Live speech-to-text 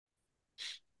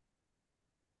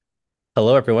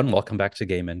Hello, everyone. Welcome back to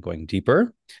Gay Men Going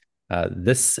Deeper.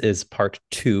 This is part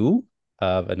two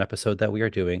of an episode that we are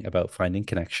doing about finding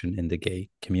connection in the gay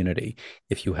community.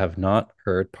 If you have not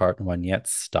heard part one yet,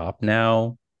 stop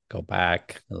now, go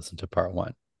back and listen to part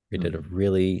one. We did a Mhm.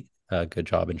 really good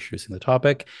job introducing the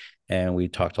topic, and we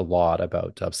talked a lot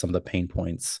about some of the pain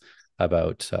points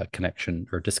about connection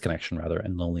or disconnection, rather,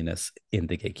 and loneliness in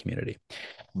the gay community.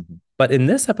 Mhm. But in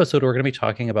this episode, we're going to be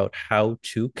talking about how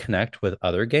to connect with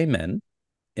other gay men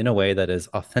in a way that is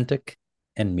authentic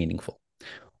and meaningful.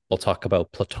 We'll talk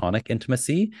about platonic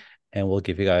intimacy and we'll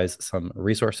give you guys some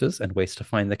resources and ways to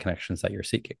find the connections that you're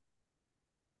seeking.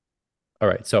 All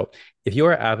right. So, if you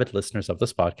are avid listeners of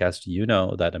this podcast, you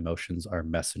know that emotions are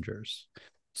messengers.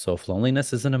 So, if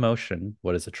loneliness is an emotion,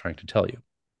 what is it trying to tell you?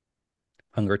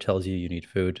 Hunger tells you you need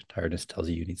food, tiredness tells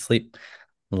you you need sleep,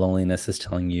 loneliness is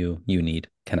telling you you need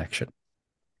connection.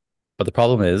 But the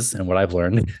problem is, and what I've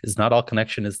learned, is not all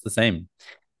connection is the same.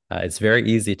 It's very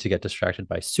easy to get distracted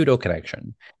by pseudo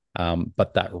connection.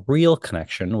 But that real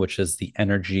connection, which is the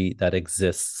energy that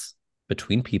exists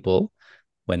between people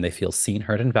when they feel seen,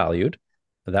 heard, and valued,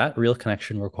 that real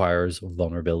connection requires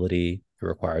vulnerability, it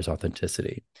requires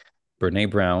authenticity.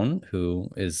 Brene Brown, who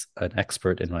is an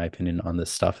expert, in my opinion, on this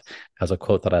stuff, has a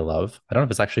quote that I love. I don't know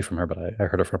if it's actually from her, but I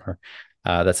heard it from her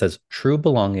that says, "True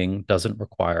belonging doesn't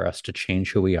require us to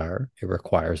change who we are, it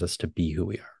requires us to be who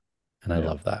we are." And I Yeah,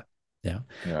 love that. Yeah.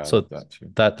 yeah, I love So that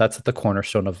too. that's at the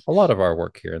cornerstone of a lot of our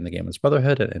work here in the Gay Men's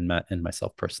Brotherhood and Matt and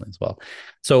myself personally as well.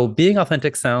 So being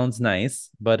authentic sounds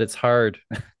nice, but it's hard.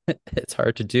 It's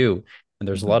hard to do. And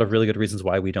there's a lot Mhm. of really good reasons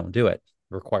why we don't do it.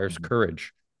 It requires Mhm.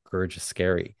 courage. Courage is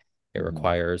scary. It Mhm.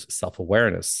 requires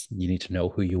self-awareness. You need to know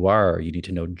who you are. You need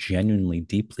to know genuinely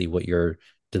deeply what your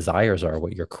desires are,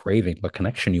 what you're craving, what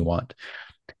connection you want.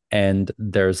 And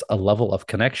there's a level of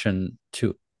connection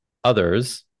to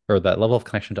others, or that level of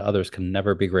connection to others can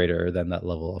never be greater than that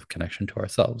level of connection to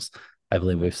ourselves. I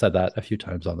believe Yeah, we've said that a few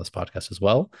times on this podcast as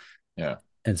well. yeah.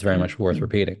 And it's very much worth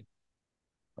repeating.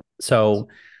 So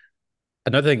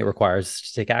another thing it requires is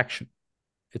to take action.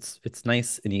 It's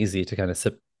nice and easy to kind of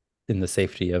sit in the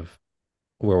safety of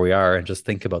where we are and just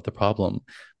think about the problem.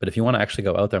 But if you want to actually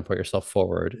go out there and put yourself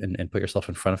forward and put yourself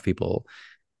in front of people,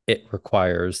 it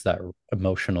requires that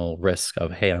emotional risk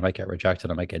of, hey, I might get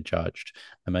rejected, I might get judged,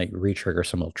 I might re-trigger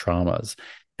some old traumas.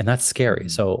 And that's scary.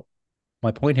 Mhm. So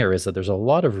my point here is that there's a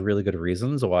lot of really good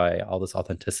reasons why all this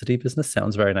authenticity business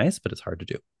sounds very nice, but it's hard to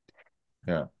do.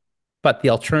 Yeah. But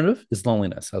the alternative is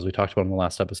loneliness, as we talked about in the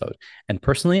last episode. And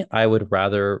personally, I would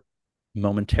rather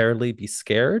momentarily be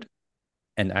scared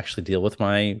and actually deal with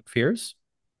my fears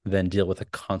than deal with a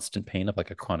constant pain of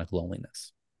like a chronic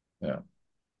loneliness. Yeah.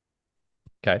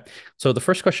 Okay. So the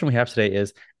first question we have today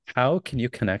is, how can you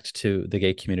connect to the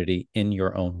gay community in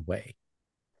your own way?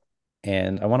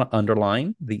 And I want to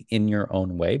underline the in your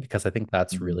own way because I think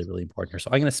that's Mhm. really, really important here. So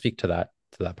I'm going to speak to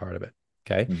that part of it.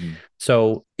 Okay. Mhm.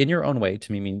 So in your own way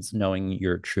to me means knowing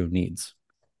your true needs.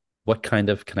 What kind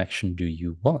of connection do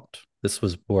you want? This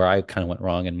was where I kind of went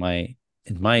wrong in my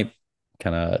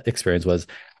kind of experience was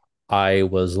I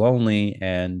was lonely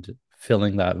and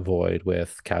filling that void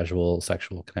with casual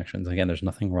sexual connections. Again, there's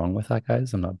nothing wrong with that,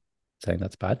 guys. I'm not saying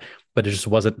that's bad, but it just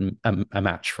wasn't a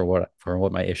match for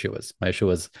what my issue was. My issue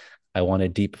was I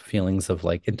wanted deep feelings of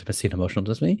like intimacy and emotional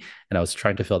intimacy, and I was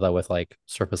trying to fill that with like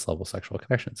surface level sexual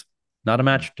connections. Not a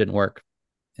match, didn't work,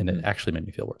 and it Mhm. actually made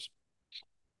me feel worse.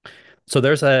 So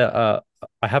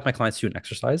I have my clients do an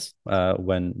exercise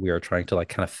when we are trying to like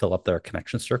kind of fill up their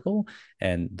connection circle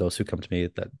and those who come to me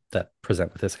that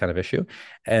present with this kind of issue.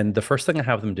 And the first thing I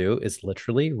have them do is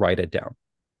literally write it down.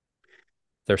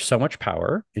 There's so much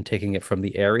power in taking it from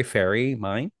the airy fairy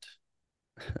mind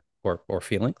or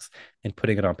feelings and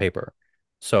putting it on paper.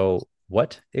 So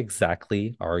what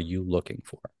exactly are you looking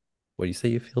for? When you say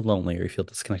you feel lonely or you feel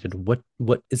disconnected, what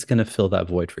is going to fill that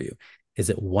void for you? Is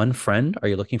it one friend? Are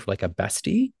you looking for like a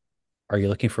bestie? Are you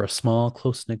looking for a small,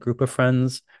 close knit group of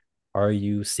friends? Are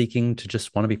you seeking to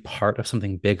just want to be part of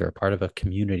something bigger, part of a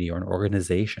community or an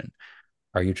organization?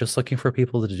 Are you just looking for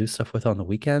people to do stuff with on the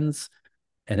weekends?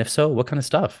 And if so, what kind of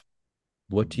stuff?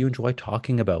 What do you enjoy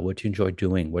talking about? What do you enjoy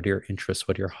doing? What are your interests?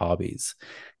 What are your hobbies?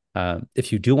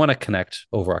 If you do want to connect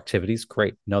over activities,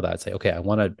 great. Know that. Say, okay, I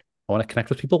want to connect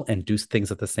with people and do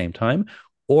things at the same time.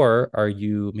 Or are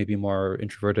you maybe more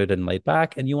introverted and laid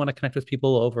back and you want to connect with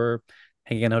people over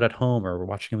hanging out at home or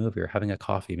watching a movie or having a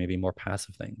coffee, maybe more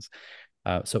passive things.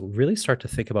 So really start to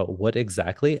think about what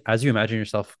exactly, as you imagine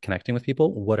yourself connecting with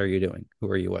people, what are you doing? Who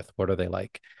are you with? What are they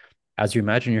like? As you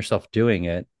imagine yourself doing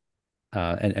it,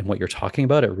 and what you're talking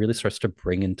about, it really starts to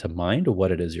bring into mind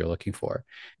what it is you're looking for.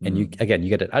 And you, Mm. again, you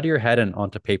get it out of your head and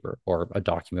onto paper or a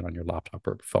document on your laptop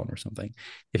or phone or something.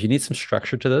 If you need some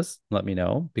structure to this, let me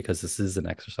know, because this is an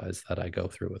exercise that I go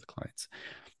through with clients.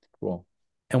 Cool.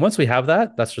 And once we have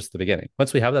that, that's just the beginning.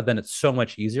 Once we have that, then it's so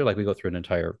much easier. Like we go through an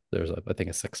entire, I think,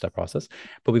 a 6 step process,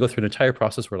 but we go through an entire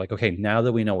process where, like, okay, now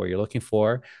that we know what you're looking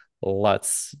for,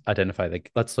 let's identify,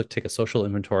 like, let's look, take a social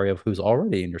inventory of who's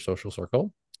already in your social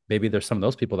circle. Maybe there's some of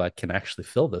those people that can actually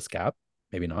fill this gap,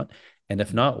 maybe not. And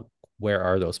if Mhm. not, where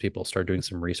are those people? Start doing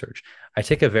some research. I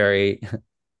take a very,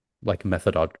 like,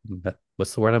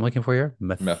 what's the word I'm looking for here?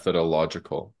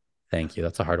 Methodological. Thank you.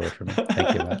 That's a hard word for me.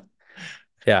 Thank you, Matt.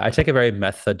 Yeah, I take a very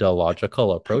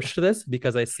methodological approach to this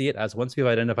because I see it as once we've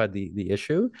identified the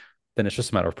issue, then it's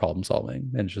just a matter of problem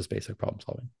solving and it's just basic problem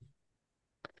solving.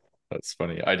 That's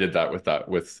funny. I did that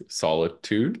with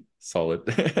solitude. Solid.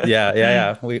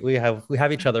 Yeah. We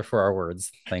have each other for our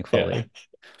words, Yeah. thankfully.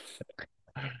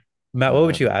 Matt, what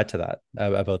would you Uh, add to that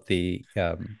about the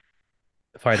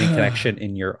finding connection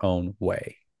in your own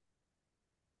way?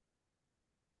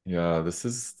 Yeah, this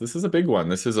is a big one.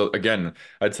 This is again,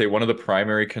 I'd say one of the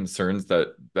primary concerns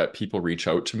that people reach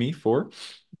out to me for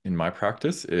in my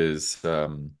practice is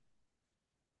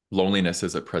loneliness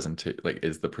is a present like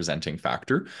is the presenting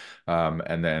factor,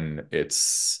 and then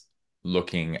it's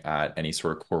looking at any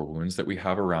sort of core wounds that we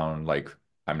have around like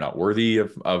I'm not worthy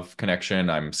of connection,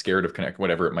 I'm scared of connect,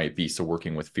 whatever it might be. So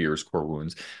working with fears, core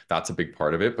wounds, that's a big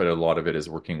part of it, but a lot of it is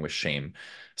working with shame.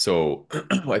 So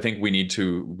I think we need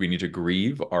to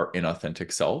grieve our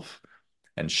inauthentic self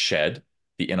and shed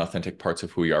the inauthentic parts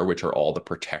of who we are, which are all the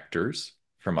protectors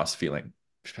from us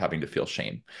having to feel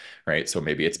shame, right? So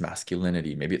maybe it's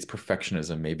masculinity, maybe it's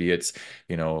perfectionism, maybe it's,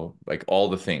 like all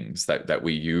the things that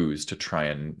we use to try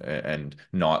and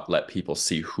not let people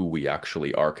see who we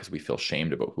actually are because we feel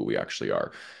shamed about who we actually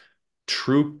are.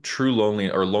 True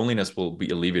loneliness will be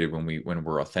alleviated when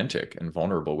we're authentic and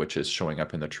vulnerable, which is showing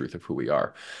up in the truth of who we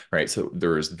are, right? So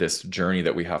there's this journey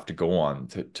that we have to go on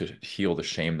to heal the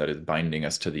shame that is binding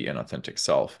us to the inauthentic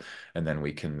self, and then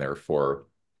we can therefore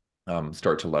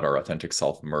start to let our authentic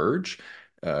self merge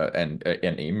and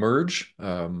emerge.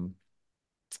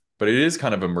 But it is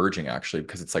kind of emerging actually,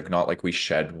 because it's like not like we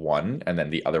shed one and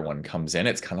then the other one comes in.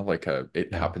 It's kind of like it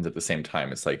Yeah. happens at the same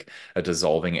time. It's like a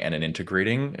dissolving and an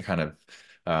integrating kind of.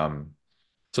 Um,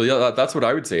 so yeah, that's what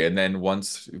I would say. And then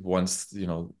once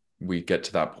we get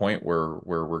to that point where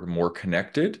we're more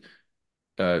connected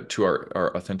to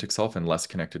our authentic self and less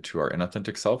connected to our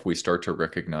inauthentic self, we start to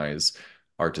recognize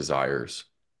our desires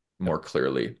Yep. more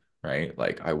clearly, right?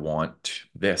 Like I want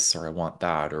this or I want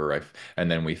that, and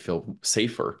then we feel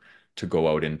safer to go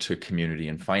out into community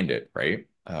and find it, right?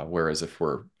 Whereas if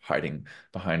we're hiding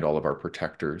behind all of our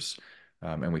protectors,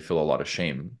 and we feel a lot of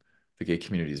shame, the gay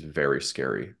community is very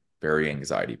scary, very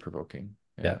anxiety provoking.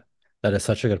 Yeah. Yeah. That is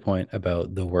such a good point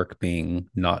about the work being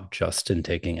not just in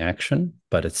taking action,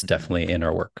 but it's Mhm. definitely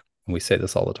inner work. And we say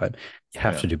this all the time. You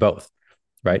have Yeah. to do both,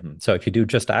 right? Hmm. So if you do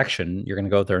just action, you're going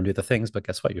to go out there and do the things, but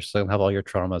guess what? You're still going to have all your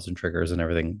traumas and triggers and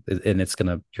everything, and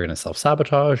you're going to self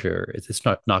sabotage, or it's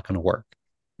not going to work.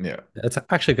 Yeah. It's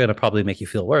actually going to probably make you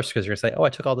feel worse because you're going to say, "Oh,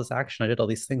 I took all this action, I did all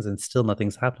these things, and still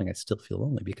nothing's happening. I still feel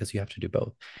lonely," because you have to do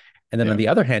both. And then on Yeah. the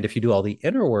other hand, if you do all the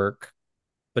inner work,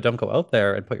 but don't go out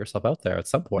there and put yourself out there at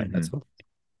some point, Hmm.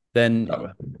 then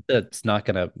it's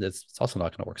also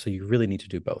not gonna work. So you really need to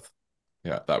do both.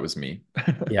 Yeah, that was me.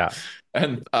 Yeah.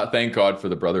 And thank God for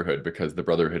the Brotherhood, because the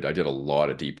Brotherhood, I did a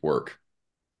lot of deep work,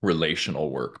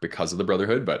 relational work because of the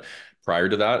Brotherhood. But prior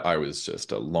to that, I was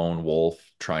just a lone wolf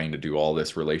trying to do all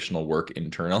this relational work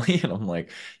internally. And I'm like,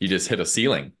 you just hit a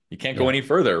ceiling. You can't go Yeah. any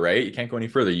further, right? You can't go any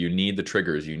further. You need the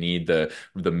triggers. You need the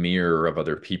mirror of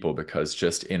other people, because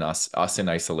just in us in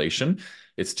isolation,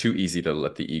 it's too easy to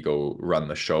let the ego run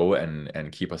the show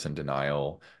and keep us in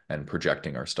denial and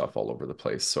projecting our stuff all over the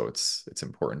place. So it's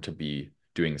important to be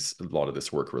doing a lot of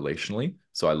this work relationally.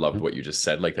 So I loved what you just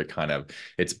said. Like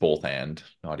it's both and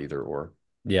not either or.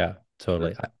 Yeah,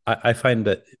 totally. I find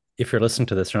that if you're listening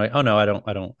to this, you're like, oh no, I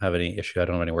don't have any issue. I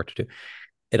don't have any work to do.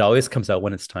 It always comes out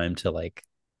when it's time to like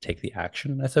take the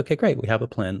action. That's okay, great. We have a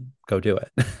plan. Go do it.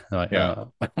 I'm like, Yeah.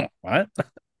 what?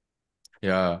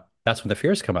 Yeah. That's when the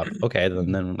fears come up. Okay,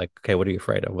 then like, okay, what are you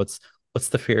afraid of? What's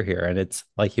the fear here? And it's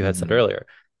like you had said Hmm. earlier,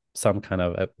 some kind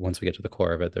of once we get to the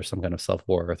core of it, there's some kind of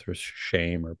self-worth or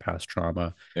shame or past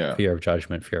trauma, Yeah. fear of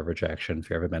judgment, fear of rejection,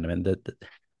 fear of abandonment. That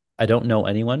I don't know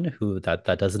anyone who that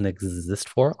doesn't exist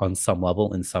for on some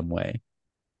level in some way.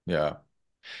 Yeah.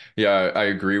 Yeah, I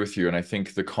agree with you. And I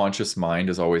think the conscious mind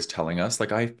is always telling us,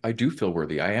 like, I do feel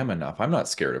worthy. I am enough. I'm not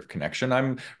scared of connection.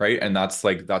 I'm right. And that's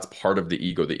like, that's part of the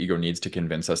ego. The ego needs to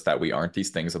convince us that we aren't these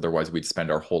things. Otherwise, we'd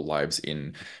spend our whole lives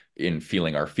in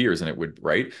feeling our fears and it would,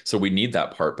 right? So we need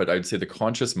that part. But I'd say the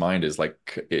conscious mind is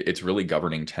like, it's really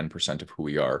governing 10% of who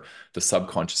we are. The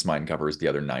subconscious mind governs the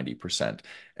other 90%.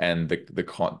 And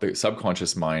the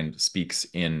subconscious mind speaks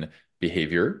in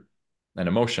behavior and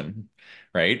emotion,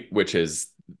 right? Which is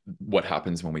what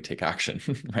happens when we take action,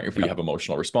 right? If we Yeah. have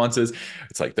emotional responses,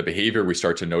 it's like the behavior we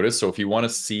start to notice. So if you want to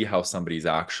see how somebody's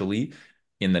actually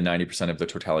in the 90% of the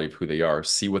totality of who they are,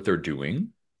 see what they're doing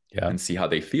Yeah. and see how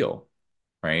they feel,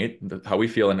 right? How we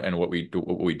feel and what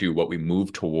we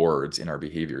move towards in our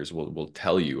behaviors will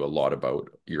tell you a lot about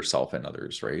yourself and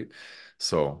others, right?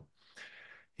 So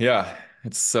yeah,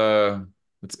 it's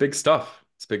big stuff.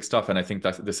 It's big stuff. And I think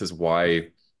that this is why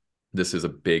this is a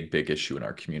big, big issue in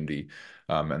our community.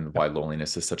 And Yeah. why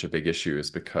loneliness is such a big issue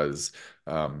is because,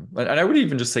 and I would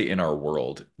even just say in our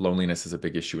world, loneliness is a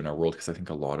big issue in our world because I think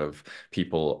a lot of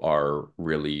people are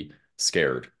really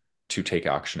scared to take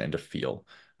action and to feel,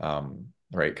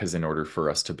 right? Because in order for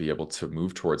us to be able to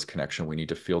move towards connection, we need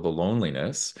to feel the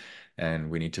loneliness and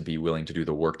we need to be willing to do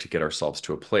the work to get ourselves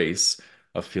to a place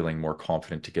of feeling more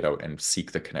confident to get out and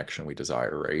seek the connection we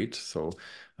desire, right? So,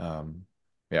 um,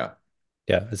 yeah.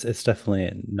 Yeah, it's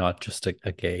definitely not just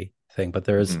a gay thing, but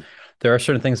Mhm. there are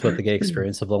certain things about the gay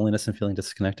experience of loneliness and feeling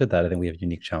disconnected that I think we have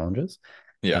unique challenges.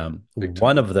 Yeah, big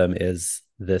One time. of them is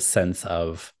this sense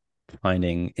of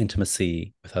finding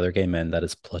intimacy with other gay men that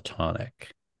is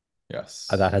platonic. That Yes.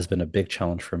 has been a big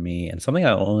challenge for me and something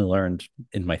I only learned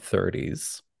in my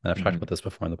 30s. And I've talked about Mhm. this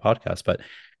before in the podcast, but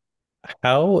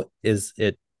how is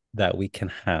it that we can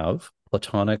have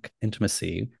platonic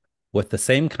intimacy with the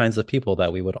same kinds of people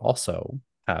that we would also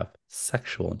have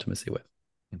sexual intimacy with?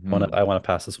 Mhm. I want to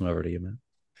pass this one over to you, man.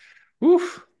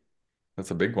 Oof,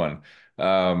 that's a big one.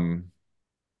 Um,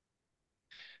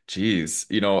 Geez,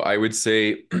 I would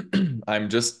say I'm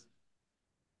just,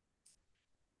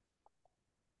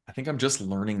 I think I'm just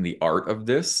learning the art of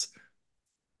this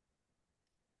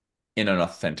in an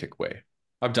authentic way.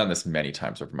 I've done this many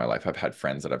times over my life. I've had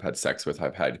friends that I've had sex with.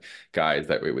 I've had guys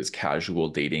that it was casual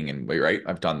dating and right.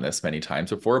 I've done this many times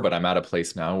before, but I'm at a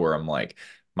place now where I'm like,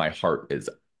 my heart is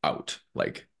out.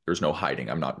 Like there's no hiding.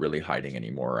 I'm not really hiding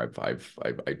anymore.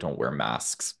 I don't wear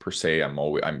masks per se.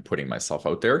 I'm putting myself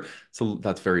out there. So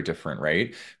that's very different,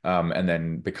 right? And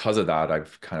then because of that,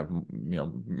 I've kind of,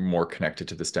 more connected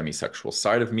to this demisexual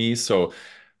side of me. So,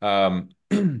 um,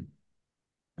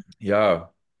 yeah.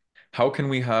 How can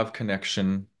we have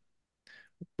connection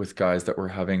with guys that we're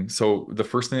having? So the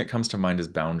first thing that comes to mind is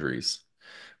boundaries,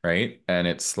 right? And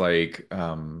it's like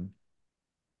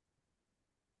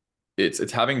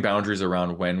it's having boundaries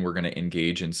around when we're going to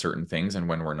engage in certain things and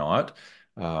when we're not.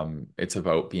 It's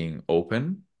about being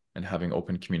open and having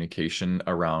open communication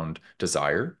around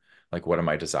desire. Like, what am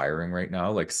I desiring right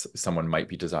now? Like, someone might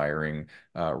be desiring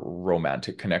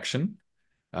romantic connection,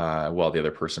 while the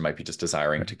other person might be just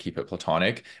desiring to keep it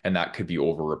platonic. And that could be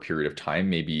over a period of time.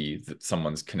 Maybe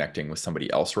someone's connecting with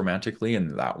somebody else romantically,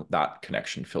 and that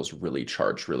connection feels really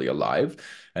charged, really alive.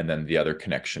 And then the other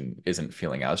connection isn't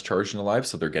feeling as charged and alive.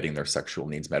 So they're getting their sexual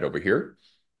needs met over here.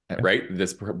 Yeah. Right.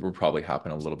 This would probably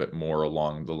happen a little bit more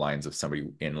along the lines of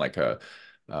somebody in like a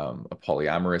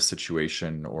polyamorous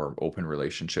situation or open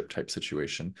relationship type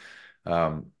situation.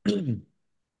 Um,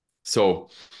 So,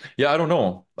 yeah, I don't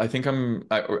know. I think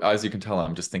as you can tell,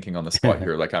 I'm just thinking on the spot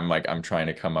here. I'm trying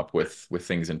to come up with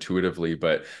things intuitively,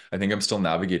 but I think I'm still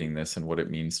navigating this and what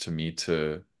it means to me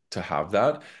to have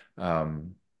that.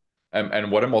 Um,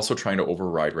 and what I'm also trying to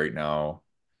override right now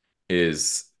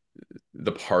is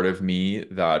the part of me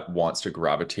that wants to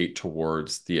gravitate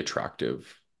towards the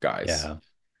attractive guys, Yeah.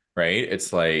 right?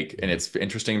 It's like, and Yeah. it's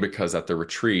interesting because at the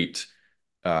retreat,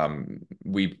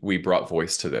 we brought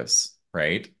voice to this,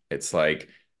 right? It's like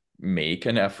make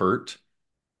an effort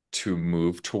to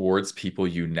move towards people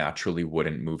you naturally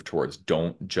wouldn't move towards.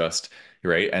 Don't just,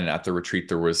 right? And at the retreat,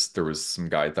 there was some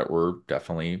guys that were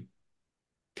definitely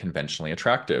conventionally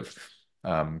attractive,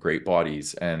 great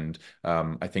bodies, and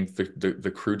I think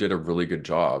the crew did a really good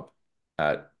job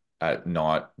at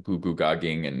not goo goo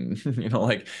gagging and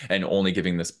like and only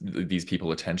giving these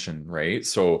people attention, right?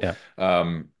 So Yeah.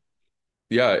 um,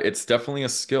 yeah, it's definitely a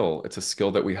skill. It's a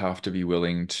skill that we have to be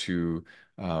willing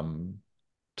um,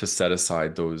 to set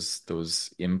aside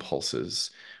those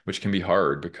impulses, which can be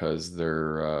hard because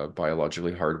they're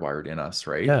biologically hardwired in us,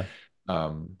 right? Yeah.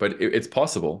 But it's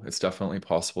possible. It's definitely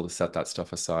possible to set that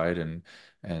stuff aside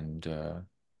and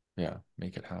yeah,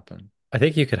 make it happen. I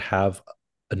think you could have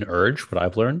an urge. What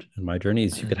I've learned in my journey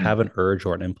is you could have Hmm. an urge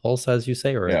or an impulse, as you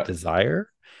say, or a Yeah.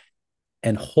 desire,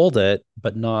 and hold it,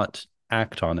 but not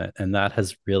act on it. And that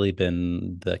has really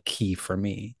been the key for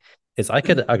me. Is I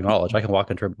could acknowledge, I can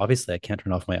walk into, obviously I can't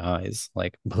turn off my eyes.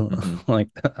 Like, Hmm. like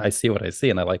I see what I see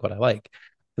and I like what I like.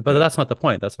 But Yeah. that's not the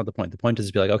point. That's not the point. The point is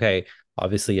to be like, okay,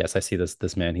 obviously, yes, I see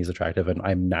this man, he's attractive, and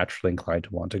I'm naturally inclined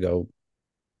to want to go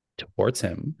towards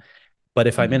him. But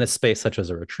if I'm in a Hmm. space such as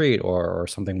a retreat or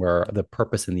something where the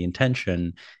purpose and the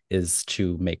intention is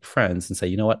to make friends and say,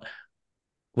 you know what,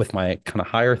 with my kind of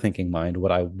higher thinking mind,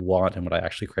 what I want and what I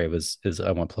actually crave is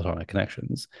I want platonic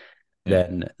connections, Yeah.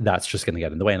 then that's just going to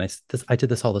get in the way. And I did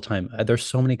this all the time. There's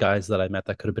so many guys that I met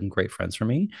that could have been great friends for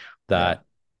me Yeah. that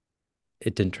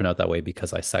it didn't turn out that way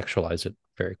because I sexualized it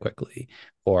very quickly. Yeah.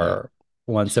 Or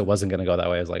once it wasn't going to go that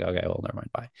way, I was like, okay, well, never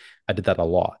mind, bye. I did that a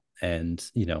lot. And,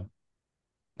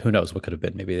 who knows what could have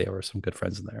been? Maybe there were some good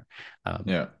friends in there.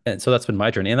 Yeah. And so that's been my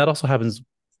journey. And that also happens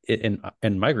in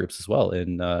my groups as well.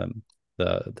 In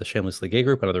the shamelessly gay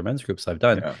group and other men's groups I've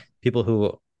done, Yeah. people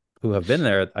who have been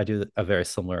there, I do a very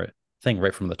similar thing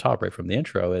right from the top, right from the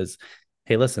intro is,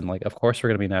 hey, listen, like of course we're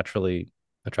going to be naturally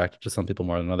attracted to some people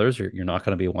more than others. You're not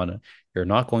going to be one. You're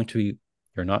not going to be.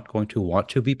 You're not going to want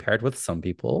to be paired with some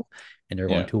people, and you're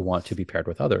going Yeah. to want to be paired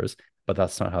with others. But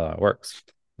that's not how that works.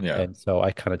 Yeah. And so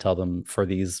I kind of tell them for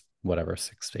these, whatever,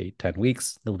 6 to 8, 10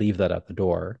 weeks, leave that at the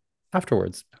door.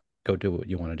 Afterwards, go do what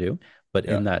you want to do. But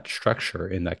Yeah. in that structure,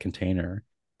 in that container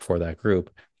for that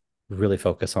group, really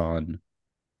focus on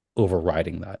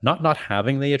overriding that. Not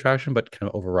having the attraction, but kind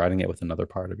of overriding it with another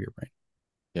part of your brain.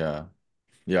 Yeah.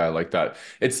 Yeah, I like that.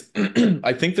 It's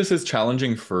I think this is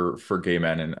challenging for gay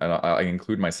men, and I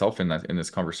include myself in that in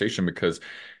this conversation because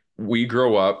we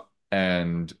grow up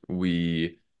and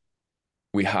we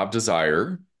have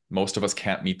desire. Most of us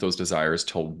can't meet those desires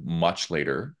till much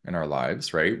later in our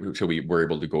lives, right? Till we're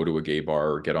able to go to a gay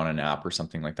bar or get on an app or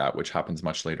something like that, which happens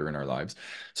much later in our lives.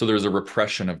 So there's a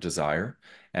repression of desire.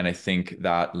 And I think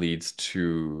that leads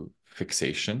to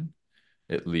fixation.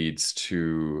 It leads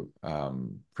to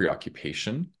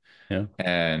preoccupation Yeah.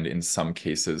 and in some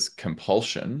cases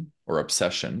compulsion or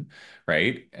obsession,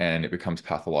 right? And it becomes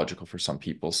pathological for some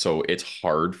people. So it's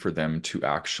hard for them to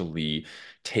actually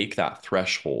take that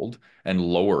threshold and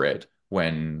lower it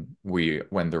when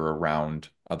they're around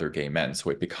other gay men. So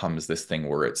it becomes this thing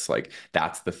where it's like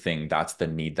that's the thing, that's the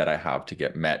need that I have to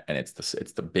get met, and it's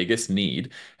the biggest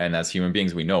need. And as human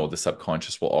beings, we know the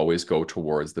subconscious will always go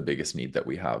towards the biggest need that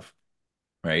we have.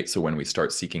 Right. So when we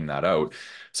start seeking that out,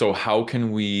 so how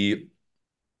can we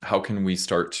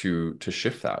start to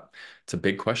shift that? It's a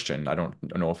big question. I don't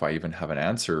know if I even have an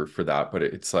answer for that, but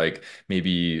it's like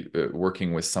maybe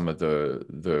working with some of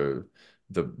the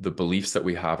beliefs that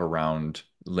we have around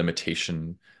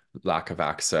limitation, lack of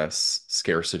access,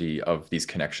 scarcity of these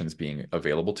connections being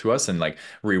available to us, and like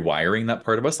rewiring that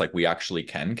part of us. Like we actually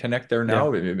can connect there Yeah. now.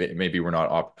 Maybe we're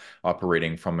not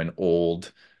operating from an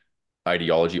old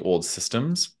ideology, old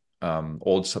systems,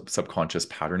 old subconscious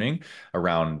patterning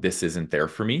around this isn't there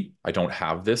for me. I don't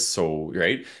have this, so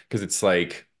right, because it's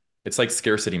like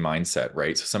scarcity mindset,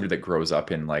 right? So somebody that grows up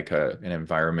in like an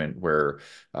environment where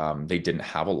they didn't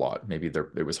have a lot, maybe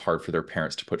it was hard for their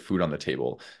parents to put food on the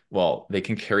table. Well, they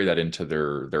can carry that into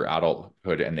their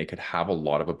adulthood, and they could have a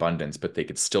lot of abundance, but they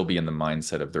could still be in the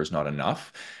mindset of there's not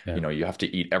enough. Yeah. You have to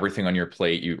eat everything on your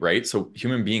plate, right? So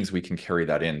human beings, we can carry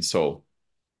that in. So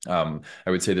I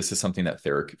would say this is something that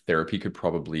therapy could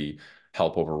probably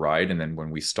help override. And then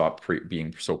when we stop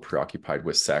being so preoccupied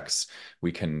with sex,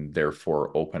 we can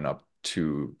therefore open up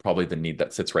to probably the need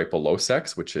that sits right below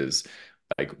sex, which is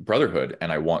like brotherhood.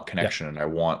 And I want Yeah. connection, and I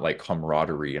want like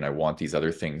camaraderie, and I want these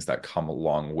other things that come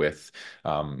along with,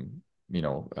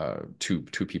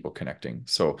 two people connecting.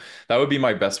 So that would be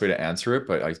my best way to answer it,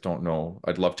 but I don't know.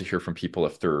 I'd love to hear from people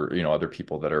if there other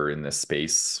people that are in this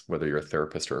space, whether you're a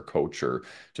therapist or a coach or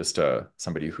just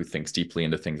somebody who thinks deeply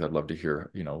into things. I'd love to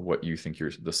hear, what you think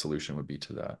the solution would be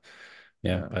to that.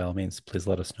 Yeah. Yeah. By all means, please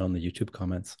let us know in the YouTube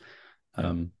comments.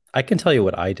 Yeah. I can tell you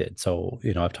what I did. So,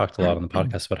 I've talked a lot on the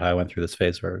podcast about how I went through this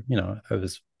phase where, I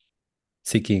was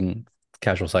seeking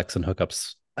casual sex and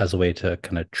hookups as a way to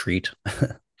kind of treat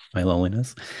my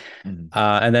loneliness. Mhm.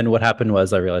 And then what happened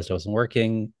was I realized I wasn't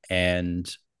working. And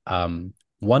um,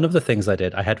 one of the things I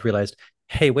did, I had realized,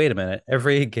 hey, wait a minute.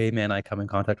 Every gay man I come in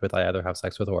contact with, I either have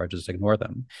sex with or I just ignore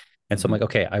them. And so I'm like, Mhm.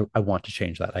 okay, I want to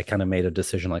change that. I kind of made a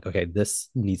decision like, okay, this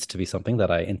needs to be something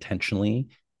that I intentionally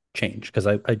change because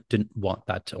I didn't want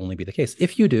that to only be the case.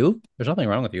 If you do, there's nothing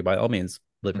wrong with you. By all means,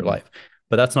 live your Mhm. life.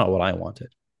 But that's not what I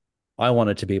wanted. I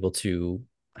wanted to be able to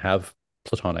have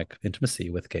platonic intimacy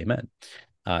with gay men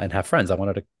and have friends. I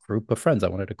wanted a group of friends. I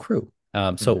wanted a crew.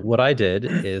 So Mhm. what I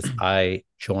did is I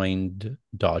joined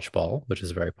dodgeball, which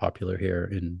is very popular here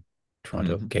in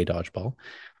Toronto, Mhm. gay dodgeball.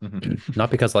 Mhm.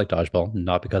 Not because I like dodgeball,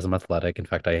 not because I'm athletic. In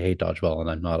fact, I hate dodgeball and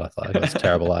I'm not athletic. I was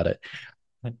terrible at it.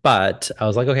 But I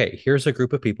was like, okay, here's a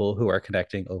group of people who are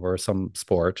connecting over some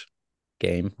sport,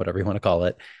 game, whatever you want to call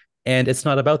it. And it's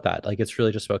not about that. Like, it's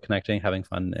really just about connecting, having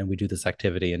fun, and we do this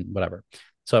activity and whatever.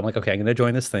 So I'm like, okay, I'm going to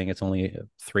join this thing. It's only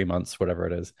 3 months, whatever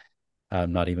it is,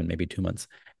 not even maybe 2 months.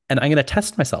 And I'm going to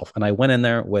test myself. And I went in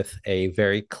there with a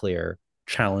very clear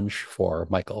challenge for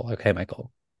Michael. Okay,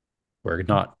 Michael, we're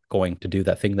not going to do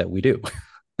that thing that we do.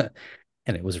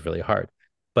 And it was really hard.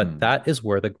 But Mm. that is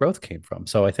where the growth came from.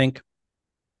 So I think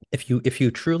if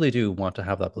you truly do want to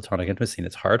have that platonic intimacy and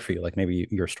it's hard for you, like maybe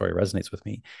your story resonates with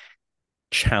me,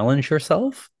 challenge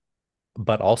yourself,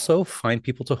 but also find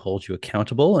people to hold you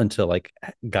accountable and to like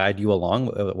guide you along,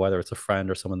 whether it's a friend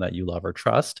or someone that you love or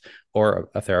trust, or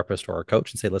a therapist or a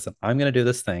coach, and say, listen, I'm going to do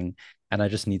this thing and I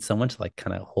just need someone to like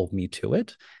kind of hold me to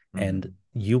it. And Mhm.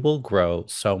 you will grow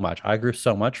so much. I grew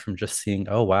so much from just seeing,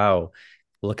 oh, wow,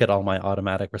 look at all my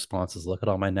automatic responses, look at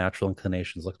all my natural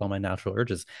inclinations, look at all my natural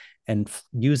urges, and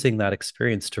using that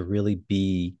experience to really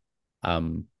be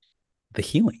um, the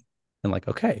healing. And like,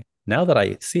 okay, now that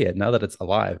I see it, now that it's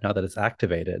alive, now that it's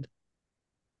activated,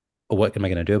 what am I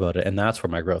going to do about it? And that's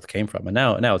where my growth came from. And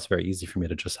now it's very easy for me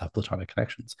to just have platonic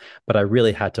connections. But I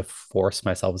really had to force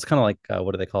myself. It's kind of like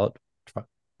what do they call it?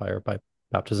 Fire by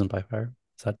baptism by fire.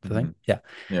 Is that the thing? Mhm. Yeah,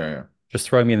 Yeah, yeah. just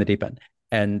throwing me in the deep end.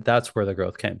 And that's where the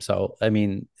growth came. So I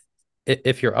mean,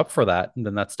 if you're up for that,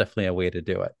 then that's definitely a way to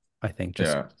do it. I think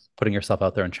just Yeah. putting yourself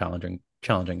out there and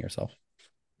challenging yourself.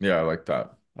 Yeah, I like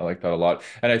that. I like that a lot.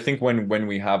 And I think when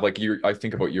we have like you, I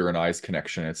think about your and I's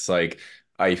connection. It's like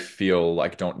I feel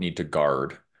like don't need to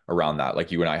guard around that.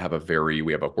 Like you and I have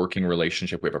we have a working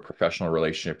relationship, we have a professional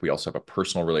relationship, we also have a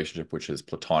personal relationship, which is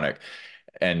platonic.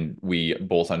 And we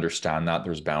both understand that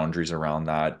there's boundaries around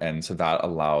that. And so that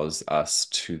allows us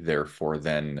to therefore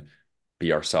then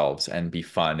be ourselves and be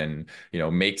fun and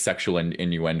make sexual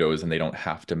innuendos and they don't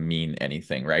have to mean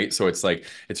anything, right? So it's like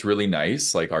it's really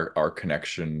nice, like our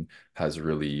connection has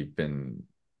really been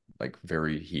like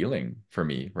very healing for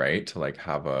me, right? To like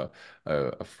have a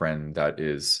friend that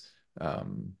is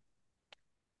um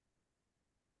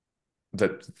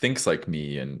that thinks like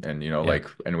me and Yeah. like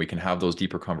and we can have those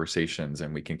deeper conversations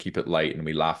and we can keep it light and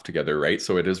we laugh together, right?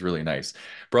 So it is really nice.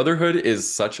 Brotherhood is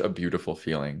such a beautiful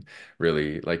feeling,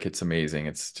 really. Like it's amazing.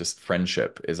 It's just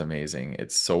friendship is amazing.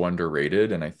 It's so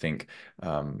underrated and I think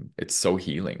it's so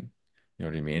healing. You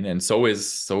know what I mean? And so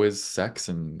is sex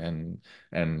and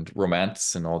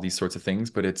romance and all these sorts of things,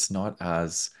 but it's not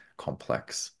as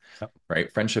complex,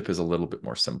 right? Friendship is a little bit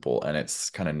more simple and it's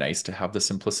kind of nice to have the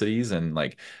simplicities. And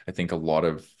like, I think a lot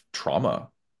of trauma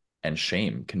and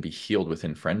shame can be healed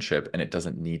within friendship and it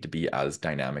doesn't need to be as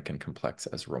dynamic and complex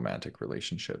as romantic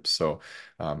relationships. So,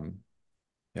 um,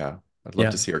 yeah, I'd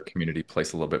love to Yeah. see our community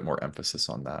place a little bit more emphasis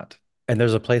on that. And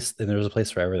there's a place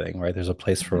for everything, right? There's a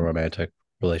place for Mhm. romantic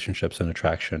relationships and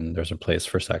attraction. There's a place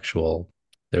for sexual.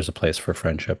 There's a place for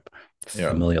friendship, Yeah.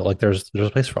 familial. Like there's a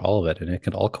place for all of it, and it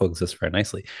can all coexist very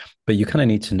nicely. But you kind of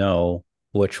need to know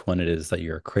which one it is that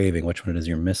you're craving, which one it is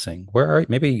you're missing. Where are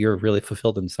maybe you're really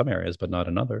fulfilled in some areas, but not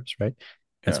in others, right?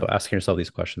 And Yeah. so asking yourself these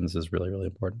questions is really, really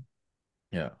important.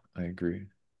 Yeah. I agree.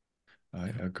 I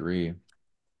agree.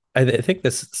 I think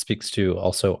this speaks to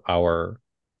also our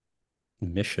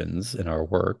missions in our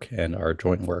work and our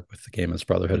joint work with the Gay Men's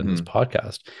Brotherhood in this Hmm.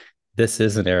 podcast. This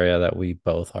is an area that we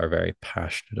both are very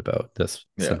passionate about, this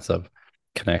Yeah. sense of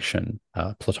connection,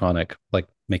 platonic, like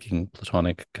making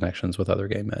platonic connections with other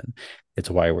gay men. It's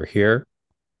why we're here.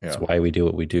 It's Yeah. why we do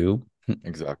what we do.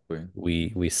 Exactly.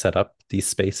 We set up these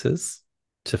spaces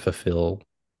to fulfill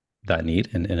that need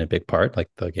in a big part, like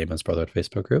the Gay Men's Brotherhood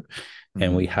Facebook group.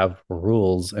 And we Hmm. have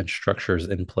rules and structures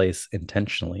in place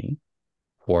intentionally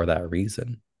for that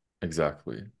reason.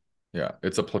 Exactly. Yeah,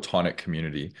 it's a platonic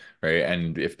community, right?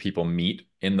 And if people meet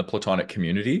in the platonic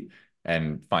community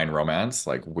and find romance,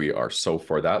 like we are so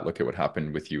for that. Look at what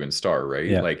happened with you and Star, right?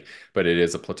 Yeah. Like, but it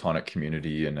is a platonic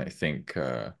community, and I think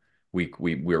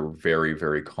we're very,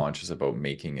 very conscious about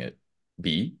making it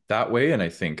be that way. And I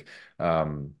think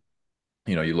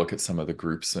you look at some of the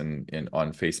groups in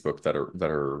on Facebook that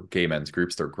are gay men's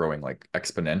groups, they're growing like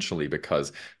exponentially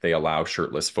because they allow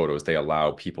shirtless photos, they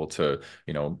allow people to,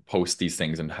 post these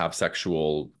things and have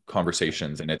sexual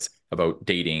conversations, and it's about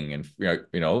dating and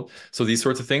so these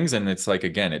sorts of things. And it's like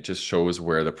again, it just shows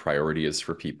where the priority is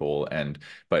for people. And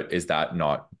but is that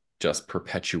not just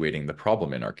perpetuating the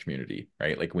problem in our community,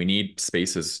 right? Like we need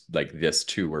spaces like this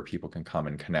too, where people can come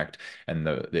and connect, and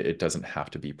it doesn't have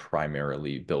to be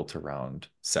primarily built around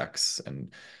sex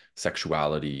and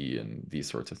sexuality and these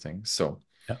sorts of things. So,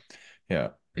 Yeah. yeah,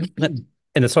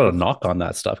 And it's not a perfect. knock on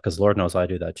that stuff because Lord knows I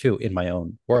do that too in my own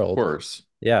Of world. course.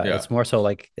 Yeah, Yeah. it's more so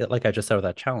like I just said with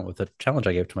that challenge, with the challenge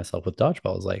I gave to myself with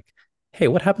dodgeball is like, hey,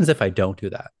 what happens if I don't do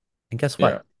that? And guess Yeah.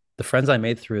 what? The friends I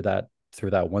made through that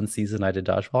one season I did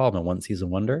dodgeball, I'm a one season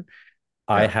wonder.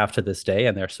 I Yeah. have to this day,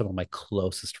 and they're some of my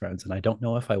closest friends. And I don't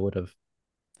know if I would have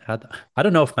had. I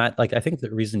don't know if Matt. Like I think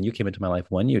the reason you came into my life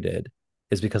when you did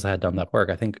is because I had done that work.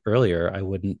 I think earlier I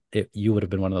wouldn't. You would have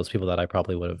been one of those people that I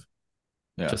probably would have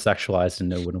Yeah. just sexualized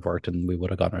and it wouldn't have worked and we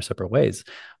would have gone our separate ways.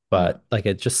 Yeah. But like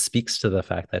it just speaks to the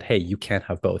fact that hey, you can't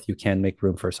have both. You can make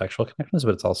room for sexual connections,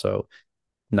 but it's also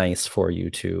nice for you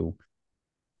to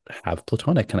have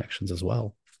platonic connections as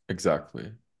well.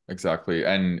 Exactly. Exactly.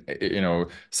 And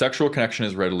sexual connection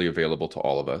is readily available to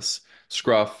all of us.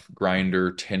 Scruff,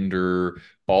 Grinder, Tinder,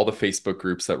 all the Facebook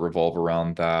groups that revolve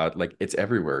around that, like it's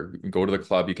everywhere. You can go to the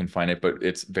club, you can find it, but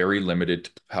it's very limited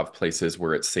to have places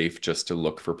where it's safe just to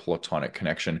look for platonic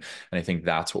connection. And I think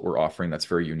that's what we're offering that's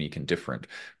very unique and different,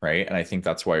 right? And I think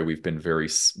that's why we've been very,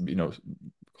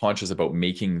 conscious about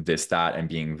making this that and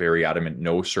being very adamant,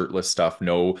 no shirtless stuff,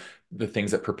 no the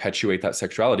things that perpetuate that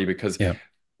sexuality, because Yeah.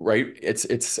 right,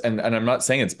 it's and I'm not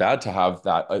saying it's bad to have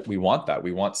that. We want that,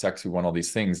 we want sex, we want all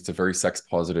these things. It's a very sex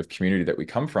positive community that we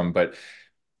come from, but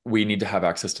we need to have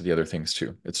access to the other things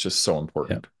too. It's just so Yeah.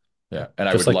 important. Yeah. Yeah, and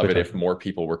I Just would like we love it talked if about. more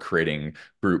people were creating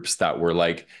groups that were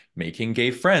like making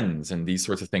gay friends and these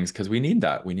sorts of things, because we need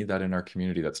that. We need that in our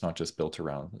community. That's not just built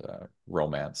around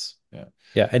romance. Yeah.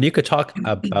 Yeah. And you could talk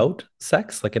about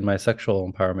sex, like in my sexual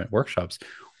empowerment workshops,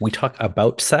 we talk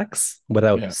about sex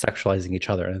without Yeah. sexualizing each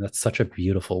other. And that's such a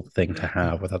beautiful thing to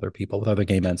have with other people, with other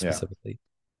gay men Yeah. specifically.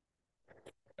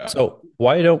 Yeah. So,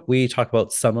 why don't we talk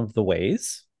about some of the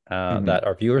ways Hmm. that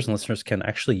our viewers and listeners can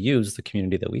actually use the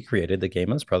community that we created, the Gay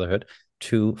Men's Brotherhood,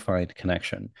 to find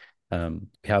connection? We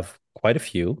have quite a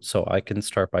few, so I can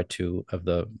start by two of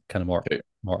the kind of Okay.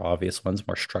 more obvious ones,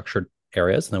 more structured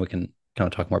areas, and then we can kind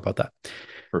of talk more about that.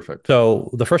 Perfect. So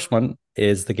the first one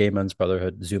is the Gay Men's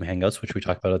Brotherhood Zoom Hangouts, which we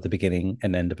talk about at the beginning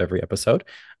and end of every episode.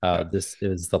 Yeah. This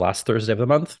is the last Thursday of the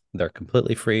month. They're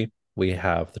completely free. We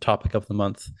have the topic of the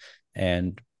month,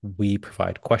 and we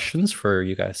provide questions for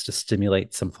you guys to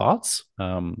stimulate some thoughts.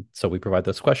 So we provide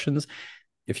those questions.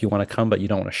 If you want to come but you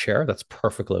don't want to share, that's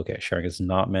perfectly okay. Sharing is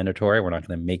not mandatory. We're not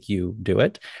going to make you do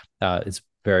it. It's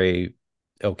very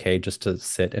okay just to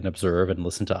sit and observe and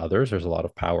listen to others. There's a lot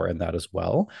of power in that as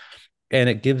well. And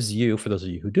it gives you, for those of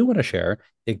you who do want to share,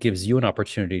 it gives you an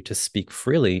opportunity to speak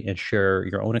freely and share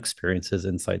your own experiences,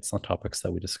 insights on topics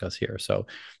that we discuss here. So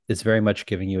it's very much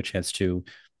giving you a chance to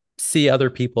see other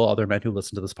people, other men who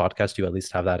listen to this podcast. You at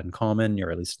least have that in common.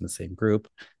 You're at least in the same group.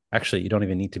 Actually, you don't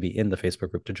even need to be in the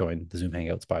Facebook group to join the Zoom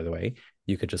Hangouts, by the way.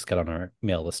 You could just get on our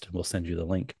mail list and we'll send you the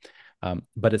link.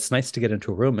 But it's nice to get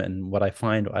into a room. And what I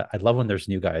find, I love when there's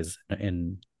new guys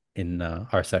in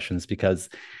our sessions because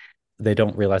they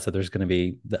don't realize that there's going to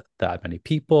be that many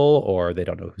people or they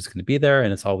don't know who's going to be there.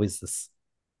 And it's always this,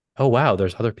 oh, wow,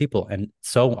 there's other people. And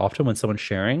so often when someone's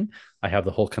sharing, I have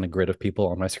the whole kind of grid of people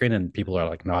on my screen and people are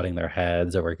like nodding their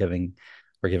heads or we're giving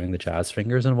the jazz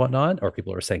fingers and whatnot, or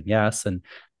people are saying yes. And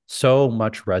so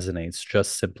much resonates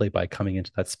just simply by coming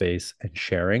into that space and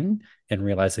sharing and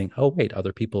realizing, oh, wait,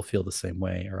 other people feel the same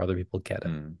way or other people get it.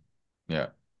 Mm. Yeah.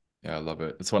 Yeah, I love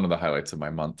it. It's one of the highlights of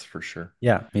my month for sure.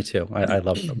 Yeah, me too. I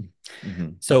love them. Hmm.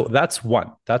 So that's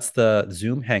one. That's the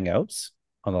Zoom Hangouts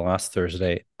on the last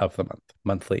Thursday of the month,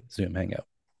 monthly Zoom Hangout.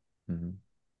 Hmm.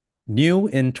 New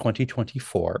in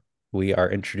 2024, we are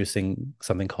introducing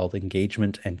something called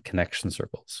engagement and connection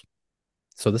circles.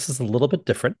 So this is a little bit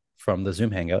different from the Zoom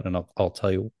Hangout, and I'll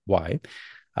tell you why.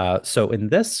 So in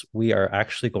this, we are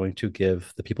actually going to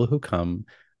give the people who come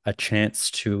a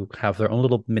chance to have their own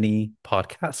little mini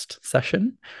podcast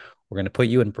session. We're going to put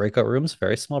you in breakout rooms,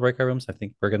 very small breakout rooms. I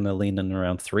think we're going to lean in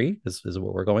around three is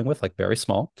what we're going with, like very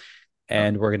small. Yeah.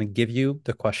 And we're going to give you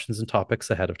the questions and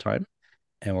topics ahead of time.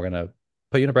 And we're going to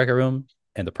put you in a breakout room.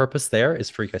 And the purpose there is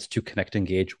for you guys to connect,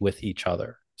 engage with each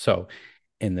other. So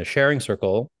in the sharing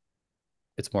circle,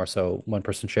 it's more so one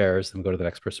person shares, and we go to the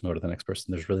next person, go to the next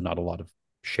person. There's really not a lot of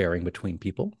sharing between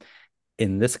people.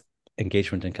 In this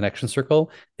engagement and connection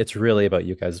circle, it's really about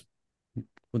you guys,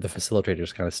 the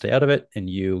facilitators kind of stay out of it, and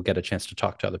you get a chance to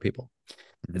talk to other people.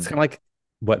 It's Hmm. kind of like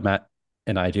what Matt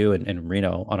and I do in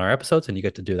Reno on our episodes, and you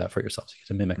get to do that for yourselves. You get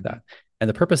to mimic that. And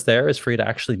the purpose there is for you to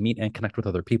actually meet and connect with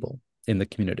other people. in the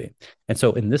community. And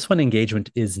so in this one,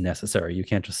 engagement is necessary. You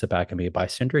can't just sit back and be a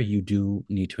bystander. You do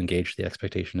need to engage. The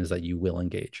expectation is that you will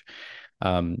engage.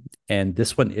 And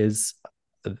this one is,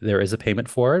 there is a payment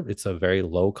for it. It's a very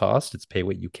low cost. It's pay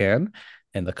what you can.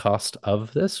 And the cost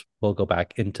of this will go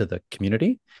back into the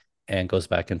community and goes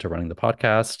back into running the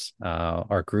podcast,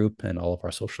 our group, and all of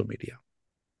our social media.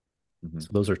 Mhm. So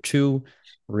those are two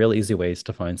real easy ways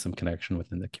to find some connection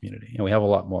within the community. And we have a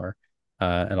lot more.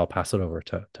 And I'll pass it over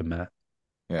to Matt.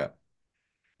 Yeah.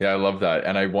 Yeah, I love that.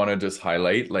 And I want to just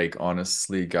highlight, like,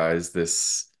 honestly, guys,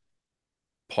 this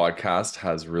podcast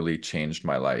has really changed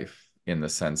my life in the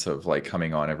sense of like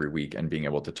coming on every week and being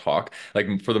able to talk.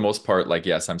 Like for the most part, like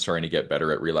yes, I'm starting to get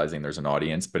better at realizing there's an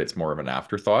audience, but it's more of an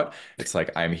afterthought. It's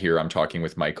like I'm here, I'm talking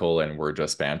with Michael and we're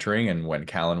just bantering. And when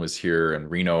Callan was here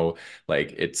and Reno,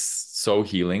 like it's so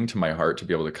healing to my heart to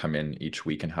be able to come in each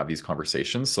week and have these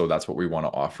conversations. So that's what we want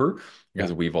to offer Yeah.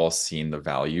 because we've all seen the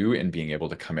value in being able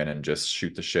to come in and just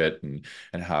shoot the shit and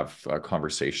have a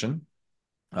conversation.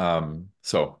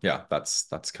 So yeah, that's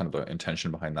kind of the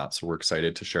intention behind that. So we're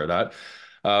excited to share that.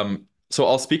 So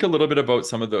I'll speak a little bit about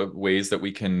some of the ways that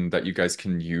that you guys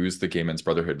can use the Gay Men's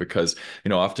Brotherhood because,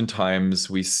 oftentimes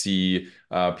we see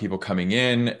people coming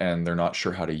in and they're not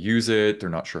sure how to use it. They're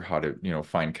not sure how to,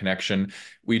 find connection.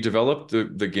 We developed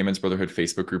the Gay Men's Brotherhood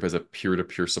Facebook group as a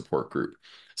peer-to-peer support group.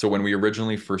 So when we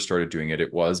originally first started doing it,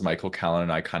 it was Michael Callan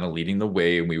and I kind of leading the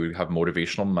way, and we would have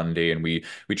Motivational Monday, and we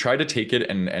tried to take it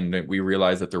and we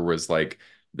realized that there was like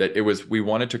that it was we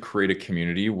wanted to create a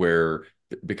community where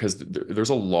because there's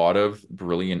a lot of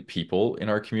brilliant people in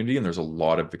our community and there's a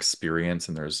lot of experience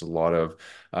and there's a lot of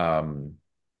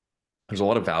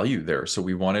value there. So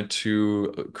we wanted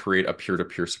to create a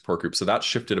peer-to-peer support group. So that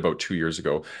shifted about 2 years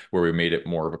ago, where we made it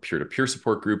more of a peer-to-peer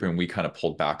support group, and we kind of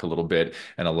pulled back a little bit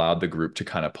and allowed the group to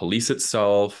kind of police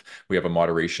itself. We have a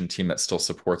moderation team that still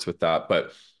supports with that,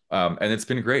 but and it's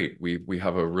been great. We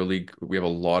have a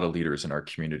lot of leaders in our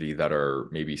community that are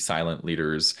maybe silent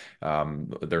leaders.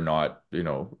 They're not,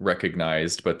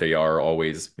 recognized, but they are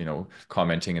always,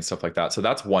 commenting and stuff like that. So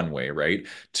that's one way, right?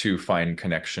 To find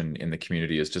connection in the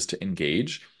community is just to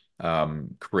engage.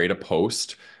 Create a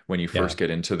post when you Yeah. first get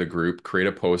into the group, create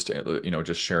a post,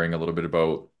 just sharing a little bit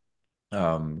about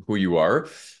who you are.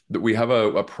 We have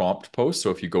a prompt post.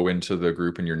 So if you go into the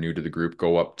group and you're new to the group,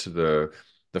 go up to the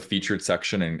featured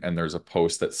section and there's a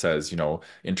post that says,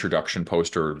 introduction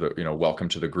post or welcome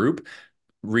to the group.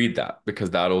 Read that because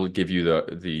that'll give you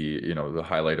the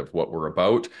highlight of what we're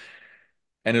about.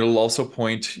 And it'll also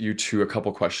point you to a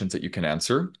couple questions that you can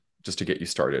answer just to get you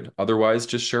started. Otherwise,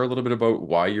 just share a little bit about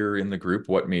why you're in the group,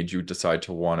 what made you decide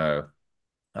to want to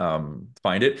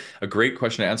find it. A great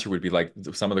question to answer would be like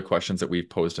some of the questions that we've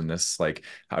posed in this, like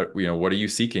how, what are you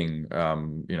seeking?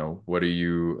 What are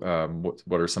you,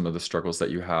 what are some of the struggles that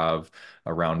you have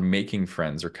around making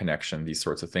friends or connection, these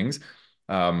sorts of things.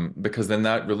 Because then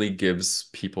that really gives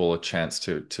people a chance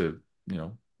to,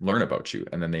 learn about you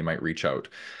and then they might reach out.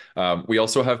 We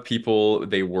also have people,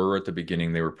 they were at the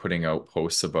beginning, they were putting out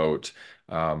posts about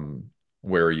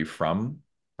where are you from?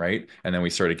 Right. And then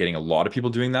we started getting a lot of people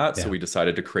doing that. So Yeah. we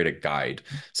decided to create a guide.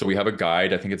 So we have a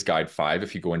guide. I think it's guide 5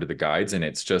 if you go into the guides, and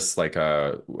it's just like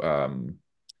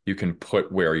you can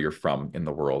put where you're from in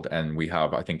the world. And we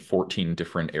have, I think, 14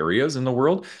 different areas in the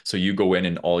world. So you go in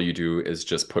and all you do is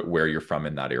just put where you're from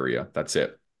in that area. That's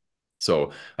it.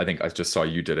 So I think I just saw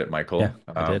you did it, Yeah. Michael,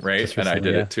 I did right? just And I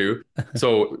recently. did Yeah. it too.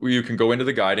 So you can go into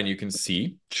the guide and you can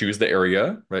choose the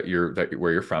area where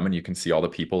you're from, and you can see all the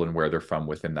people and where they're from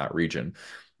within that region.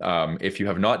 If you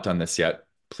have not done this yet,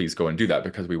 please go and do that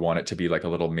because we want it to be like a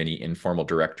little mini informal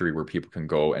directory where people can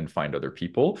go and find other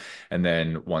people. And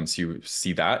then once you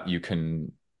see that, you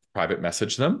can private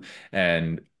message them.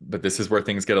 But this is where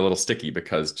things get a little sticky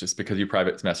because just because you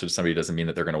private message somebody doesn't mean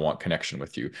that they're going to want connection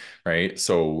with you, right?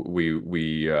 So we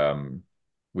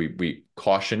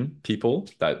caution people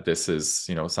that this is,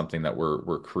 something that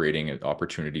we're creating an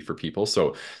opportunity for people.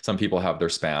 So some people have their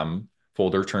spam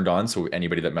folder turned on, so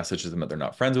anybody that messages them that they're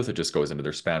not friends with, it just goes into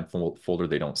their spam folder.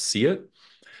 They don't see it.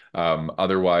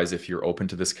 Otherwise, if you're open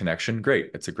to this connection,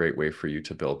 great. It's a great way for you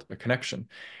to build a connection.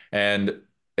 And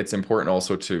it's important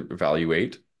also to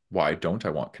evaluate, why don't I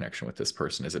want connection with this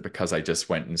person? Is it because I just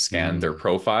went and scanned their Mm.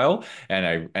 profile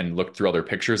and I looked through all their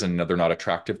pictures and they're not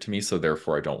attractive to me, so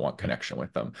therefore I don't want Yep. connection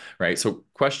with them, right? So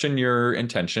question your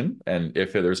intention, and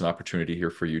if there's an opportunity here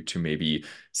for you to maybe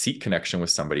seek connection with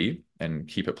somebody and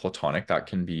keep it platonic, that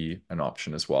can be an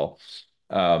option as well.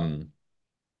 Um,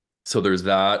 so there's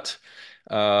that.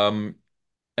 Um,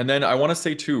 and then I want to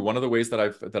say too, one of the ways that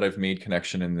I've made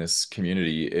connection in this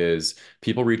community is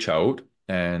people reach out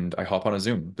and I hop on a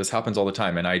Zoom. This happens all the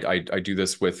time, and I do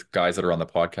this with guys that are on the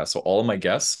podcast. So all of my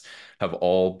guests have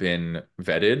all been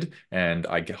vetted, and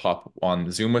hop on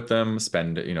Zoom with them,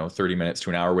 spend 30 minutes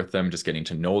to an hour with them, just getting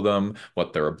to know them,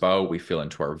 what they're about. We feel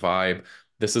into our vibe.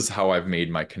 This is how I've made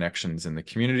my connections in the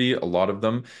community, a lot of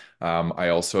them. I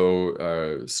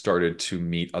also started to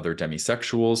meet other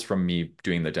demisexuals from me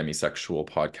doing the demisexual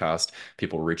podcast.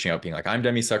 People were reaching out being like, I'm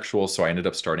demisexual. So I ended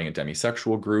up starting a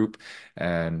demisexual group,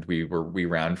 and we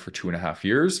ran for 2.5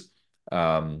 years.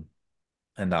 Um,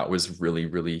 and that was really,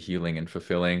 really healing and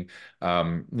fulfilling.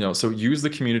 So use the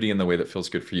community in the way that feels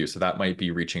good for you. So that might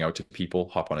be reaching out to people,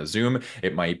 hop on a Zoom.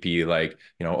 It might be like,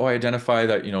 oh, I identify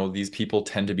that, these people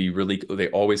tend to be really, they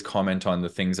always comment on the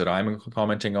things that I'm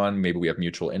commenting on. Maybe we have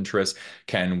mutual interests.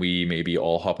 Can we maybe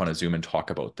all hop on a Zoom and talk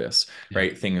about this, Yeah.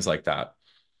 right? Things like that.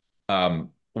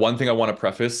 One thing I want to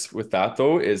preface with that,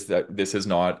 though, is that this is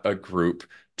not a group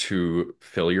to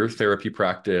fill your therapy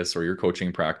practice or your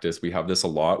coaching practice. We have this a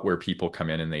lot where people come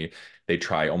in and they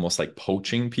try almost like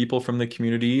poaching people from the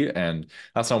community, and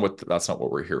that's not what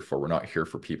we're here for. We're not here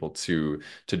for people to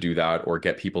do that or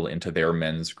get people into their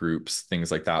men's groups,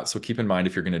 things like that. So keep in mind,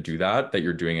 if you're going to do that, that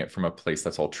you're doing it from a place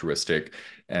that's altruistic,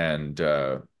 and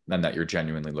that you're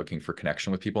genuinely looking for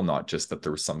connection with people, not just that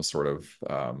there was some sort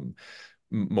of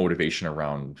motivation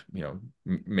around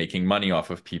making money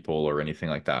off of people or anything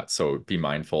like that. So be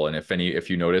mindful, and if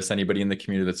you notice anybody in the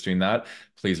community that's doing that,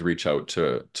 please reach out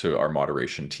to our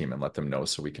moderation team and let them know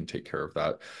so we can take care of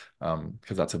that,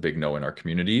 because that's a big no in our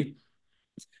community.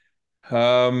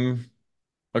 um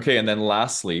okay, and then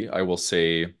lastly, I will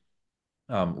say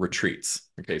retreats.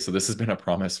 Okay, so this has been a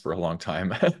promise for a long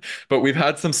time, but we've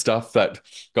had some stuff that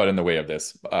got in the way of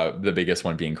this. The biggest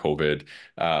one being COVID.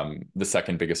 The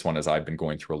second biggest one is I've been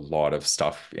going through a lot of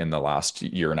stuff in the last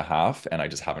year and a half, and I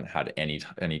just haven't had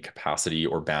any capacity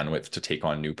or bandwidth to take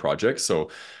on new projects. So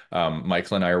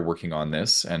Michael and I are working on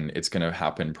this, and it's going to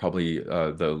happen probably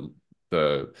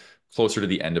the closer to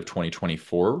the end of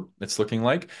 2024, it's looking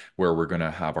like, where we're going to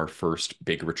have our first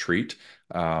big retreat.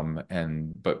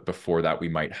 But before that, we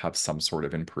might have some sort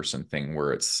of in-person thing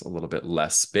where it's a little bit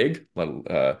less big.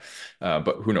 But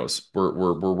who knows?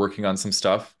 We're working on some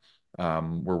stuff.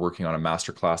 We're working on a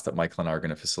masterclass that Michael and I are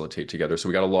going to facilitate together. So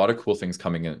we got a lot of cool things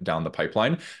coming down the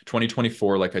pipeline.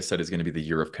 2024, like I said, is going to be the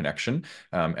year of connection,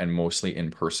 and mostly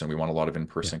in person. We want a lot of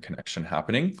in-person connection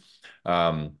happening.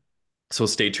 So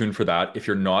stay tuned for that. If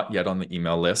you're not yet on the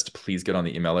email list, please get on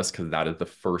the email list, because that is the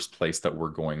first place that we're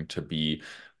going to be.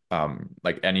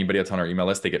 Like anybody that's on our email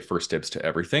list, they get first dibs to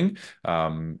everything.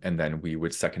 And then we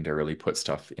would secondarily put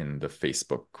stuff in the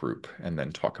Facebook group and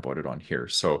then talk about it on here.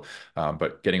 So,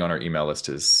 but getting on our email list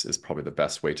is probably the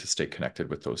best way to stay connected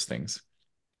with those things.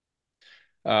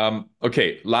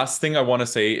 Okay, last thing I want to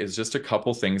say is just a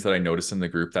couple things that I noticed in the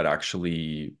group that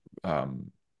actually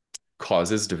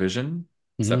causes division,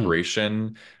 Mhm.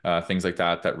 separation, things like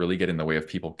that, that really get in the way of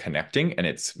people connecting, and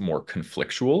it's more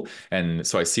conflictual. And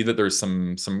so I see that there's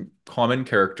some common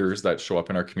characters that show up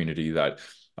in our community that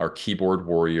are keyboard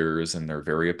warriors, and they're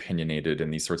very opinionated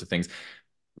and these sorts of things.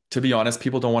 To be honest,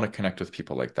 people don't want to connect with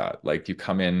people like that. Like, you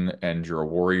come in and you're a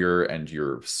warrior and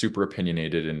you're super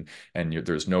opinionated, and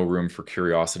there's no room for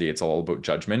curiosity. It's all about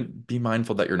judgment. Be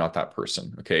mindful that you're not that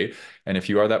person, okay? And if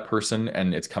you are that person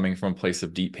and it's coming from a place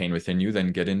of deep pain within you,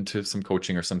 then get into some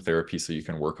coaching or some therapy so you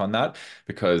can work on that,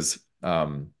 because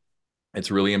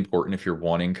it's really important, if you're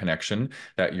wanting connection,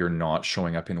 that you're not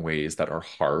showing up in ways that are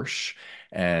harsh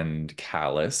and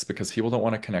callous, because people don't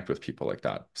want to connect with people like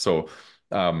that. So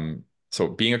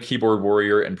being a keyboard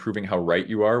warrior and proving how right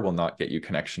you are will not get you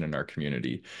connection in our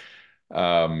community.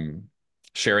 Um,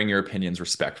 Sharing your opinions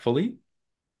respectfully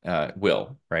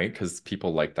will, right? Because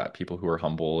people like that. People who are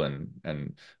humble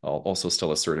and also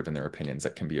still assertive in their opinions,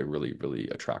 that can be a really, really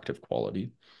attractive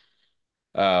quality.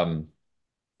 Um,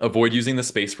 Avoid using the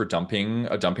space for a dumping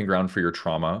ground for your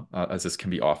trauma, as this can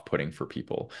be off-putting for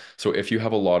people. So if you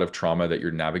have a lot of trauma that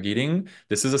you're navigating,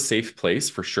 this is a safe place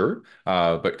for sure.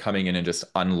 But coming in and just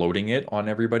unloading it on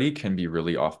everybody can be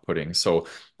really off-putting. So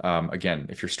again,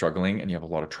 if you're struggling and you have a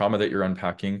lot of trauma that you're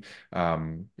unpacking,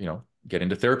 get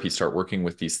into therapy, start working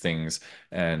with these things,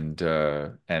 and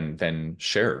then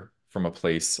share from a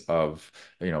place of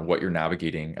what you're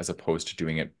navigating, as opposed to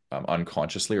doing it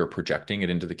unconsciously or projecting it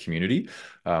into the community.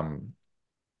 um,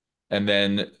 and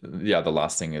then, yeah, the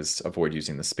last thing is avoid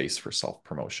using the space for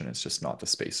self-promotion. It's just not the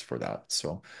space for that.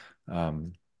 So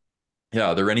um, yeah,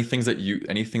 are there anything that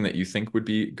you think would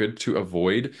be good to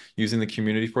avoid using the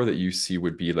community for, that you see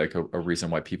would be like a reason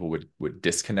why people would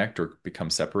disconnect or become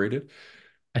separated?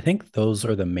 I think those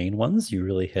are the main ones. You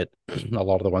really hit a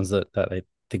lot of the ones that I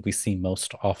think we see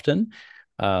most often.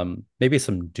 Maybe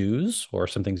some do's or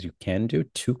some things you can do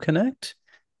to connect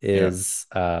Yeah. is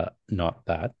not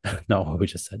that, not what we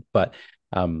just said, but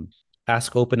um,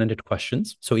 ask open-ended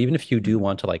questions. So even if you do Mhm.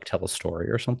 want to like tell a story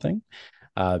or something,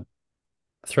 uh,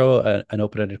 throw an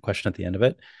open-ended question at the end of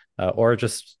it, or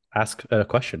just ask a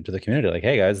question to the community like,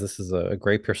 hey guys, this is a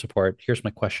great peer support. Here's my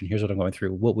question. Here's what I'm going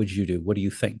through. What would you do? What do you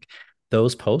think?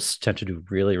 Those posts tend to do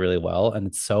really, really well. And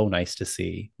it's so nice to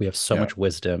see. We have so Yeah. much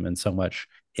wisdom and so much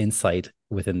insight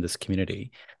within this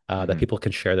community that Mhm. people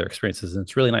can share their experiences. And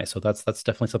it's really nice. So that's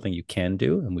definitely something you can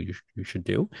do and you should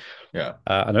do. Yeah.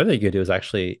 Another thing you can do is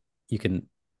actually you can,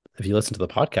 if you listen to the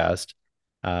podcast,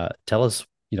 tell us,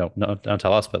 don't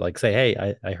tell us, but like say,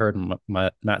 hey, I heard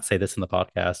Matt say this in the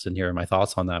podcast, and here are my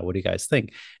thoughts on that. What do you guys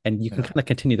think? And you can Yeah. kind of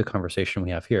continue the conversation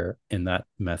we have here in that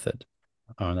method,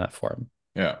 on that forum.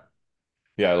 Yeah.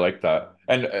 Yeah, I like that.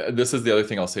 And this is the other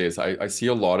thing I'll say is I see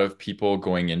a lot of people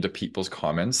going into people's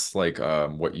comments, like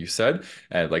what you said,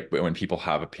 and like when people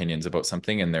have opinions about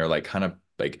something and they're like kind of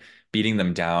like beating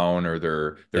them down or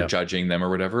they're Yeah, judging them or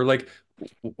whatever. Like,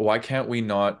 why can't we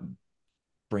not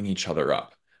bring each other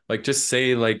up? Like, just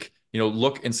say like,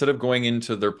 look, instead of going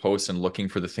into their post and looking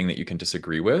for the thing that you can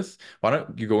disagree with, why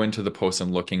don't you go into the post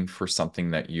and looking for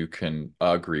something that you can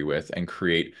agree with and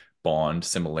create bond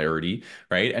similarity,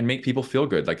 right? And make people feel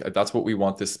good. Like that's what we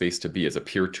want this space to be, as a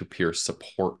peer-to-peer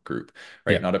support group,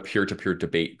 right? yeah, Not a peer-to-peer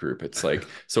debate group. It's like,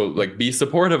 so like be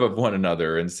supportive of one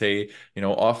another and say,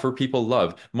 offer people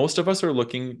love. Most of us are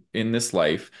looking in this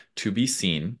life to be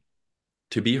seen,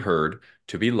 to be heard,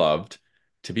 to be loved,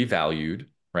 to be valued,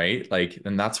 right? Like,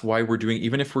 and that's why we're doing,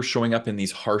 even if we're showing up in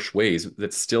these harsh ways,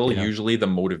 that's still yeah, usually the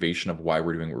motivation of why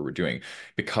we're doing what we're doing.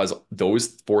 Because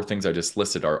those four things I just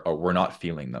listed are we're not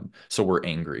feeling them. So we're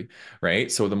angry, right?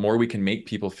 So the more we can make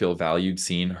people feel valued,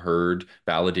 seen, heard,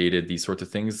 validated, these sorts of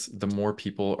things, the more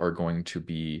people are going to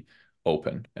be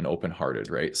open and open-hearted,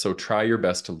 right? So try your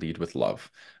best to lead with love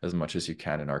as much as you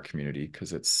can in our community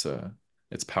because it's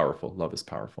powerful. Love is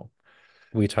powerful.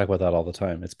 we talk about that all the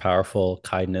time. It's powerful.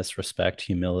 Kindness, respect,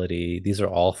 humility. These are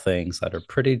all things that are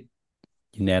pretty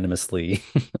unanimously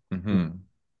Hmm.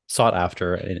 sought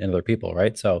after in other people,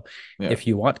 right? So Yeah. if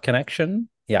you want connection,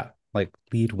 yeah, like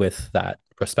lead with that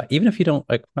respect. Even if you don't,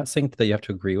 like, I'm not saying that you have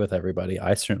to agree with everybody.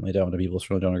 I certainly don't, and people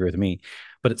certainly don't agree with me.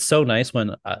 But it's so nice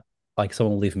when like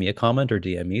someone will leave me a comment or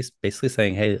DM me basically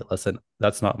saying, hey, listen,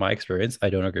 that's not my experience. I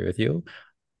don't agree with you.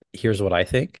 Here's what I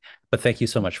think. But thank you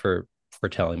so much for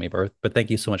telling me, Bert. But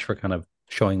thank you so much for kind of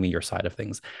showing me your side of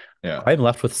things. Yeah. I'm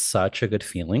left with such a good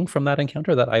feeling from that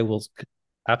encounter that I will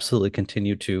absolutely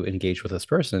continue to engage with this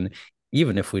person,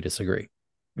 even if we disagree.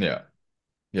 Yeah.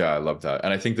 Yeah, I love that.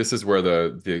 And I think this is where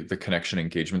the connection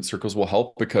engagement circles will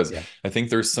help because Yeah. I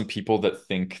think there's some people that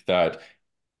think that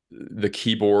the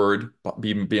keyboard,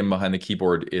 being behind the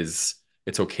keyboard is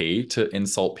it's okay to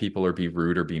insult people or be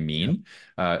rude or be Yep. mean,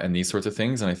 and these sorts of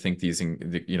things. And I think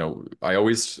I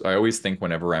always think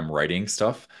whenever I'm writing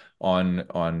stuff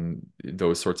on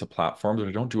those sorts of platforms,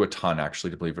 I don't do a ton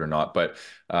actually, to believe it or not, but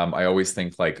I always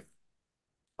think like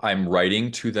I'm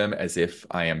writing to them as if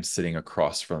I am sitting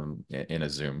across from in a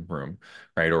Zoom room,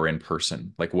 right? Or in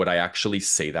person. Like, would I actually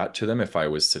say that to them if I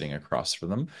was sitting across from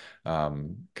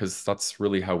them? Because that's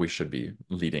really how we should be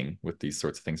leading with these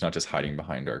sorts of things, not just hiding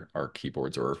behind our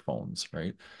keyboards or our phones,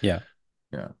 right? Yeah.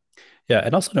 Yeah. Yeah.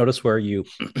 And also notice where you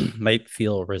might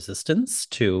feel resistance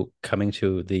to coming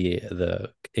to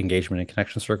the engagement and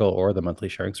connection circle or the monthly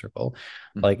sharing circle.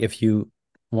 Like Mhm. if you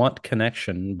want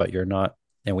connection, but you're not,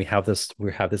 and we have this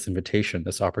invitation,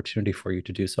 this opportunity for you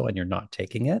to do so, and you're not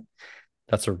taking it,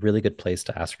 that's a really good place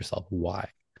to ask yourself why.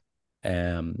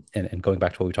 And going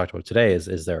back to what we talked about today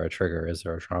is there a trigger? Is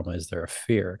there a trauma? Is there a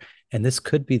fear? And this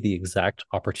could be the exact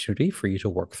opportunity for you to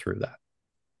work through that.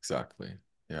 Exactly.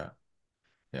 Yeah.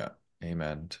 Yeah.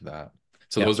 Amen to that.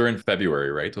 So Yeah. those are in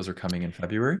February, right? Those are coming in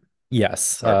February?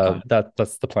 Yes. Or coming.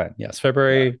 That's the plan. Yes. Yeah.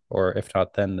 February, or if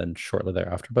not then shortly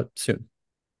thereafter, but soon.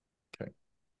 Okay.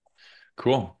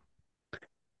 Cool.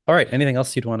 All right. Anything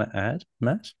else you'd want to add,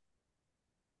 Matt?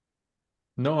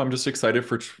 No, I'm just excited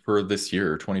for this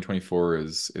year. 2024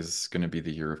 is going to be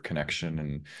the year of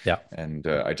connection Yeah. and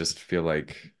I just feel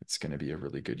like it's going to be a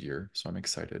really good year. So I'm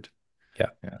excited. Yeah.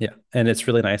 Yeah. Yeah. And it's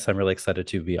really nice. I'm really excited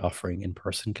to be offering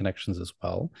in-person connections as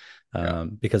well. Yeah.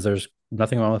 Because there's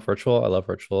nothing wrong with virtual. I love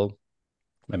virtual.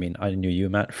 I mean, I knew you,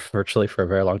 Matt, virtually for a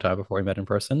very long time before we met in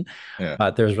person. Yeah.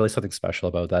 But there's really something special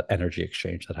about that energy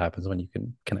exchange that happens when you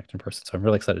can connect in person. So I'm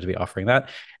really excited to be offering that.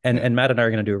 And Yeah. and Matt and I are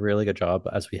going to do a really good job,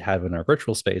 as we have in our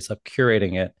virtual space, of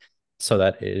curating it so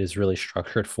that it is really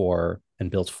structured for and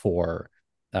built for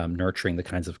nurturing the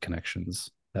kinds of connections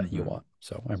that you Hmm. want.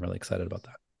 So I'm really excited about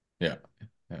that. Yeah.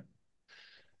 Yeah.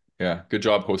 Yeah. Good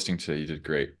job hosting today. You did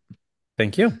great.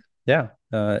 Thank you. Yeah,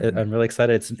 Mhm. I'm really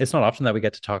excited. It's not often that we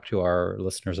get to talk to our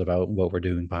listeners about what we're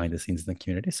doing behind the scenes in the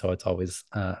community, so it's always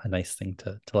a nice thing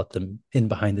to let them in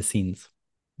behind the scenes.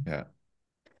 Yeah.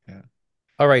 Yeah.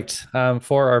 All right.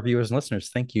 For our viewers and listeners,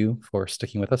 thank you for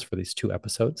sticking with us for these 2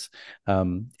 episodes.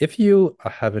 If you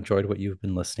have enjoyed what you've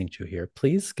been listening to here,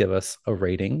 please give us a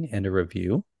rating and a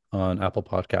review on Apple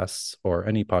Podcasts or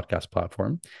any podcast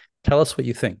platform. Tell us what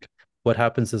you think. What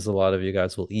happens is a lot of you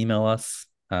guys will email us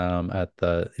at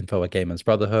the info at Gay Men's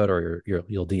Brotherhood, or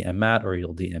you'll DM Matt, or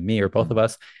you'll DM me, or both Mhm. of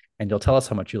us, and you'll tell us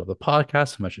how much you love the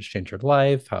podcast, how much it's changed your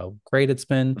life, how great it's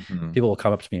been. Mhm. People will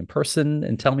come up to me in person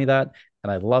and tell me that,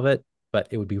 and I love it, but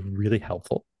it would be really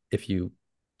helpful if you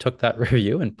took that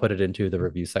review and put it into the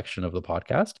review section of the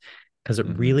podcast, because it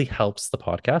Mhm. really helps the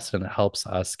podcast and it helps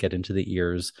us get into the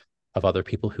ears of other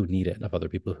people who need it, of other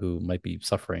people who might be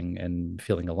suffering and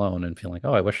feeling alone and feeling like,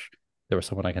 oh, I wish there was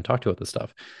someone I can talk to about this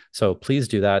stuff. So please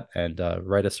do that and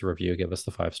write us a review, give us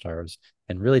the 5 stars,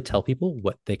 and really tell people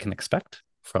what they can expect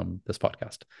from this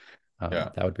podcast. Yeah.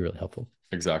 That would be really helpful.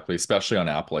 Exactly. Especially on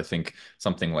Apple. I think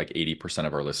something like 80%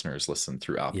 of our listeners listen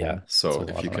through Yeah, Apple. it's a So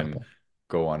if lot you on can Apple.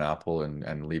 go on Apple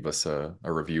and leave us a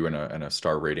review and a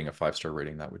star rating, a 5-star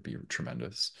rating, that would be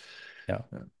tremendous. Yeah.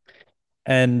 Yeah.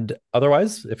 And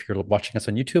otherwise, if you're watching us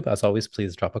on YouTube, as always,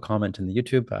 please drop a comment in the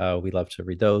YouTube. We love to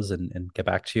read those and get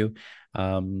back to you.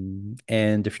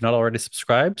 And if you're not already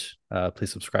subscribed,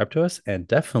 please subscribe to us and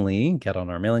definitely get on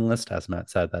our mailing list. As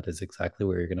Matt said, that is exactly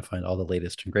where you're going to find all the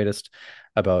latest and greatest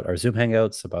about our Zoom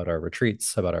hangouts, about our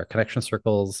retreats, about our connection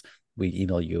circles. We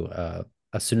email you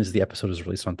as soon as the episode is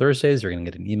released on Thursdays. You're going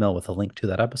to get an email with a link to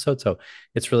that episode. So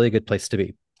it's really a good place to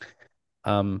be.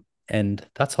 And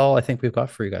that's all I think we've got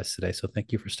for you guys today. So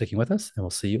thank you for sticking with us, and we'll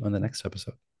see you on the next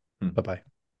episode. Hmm. Bye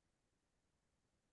bye.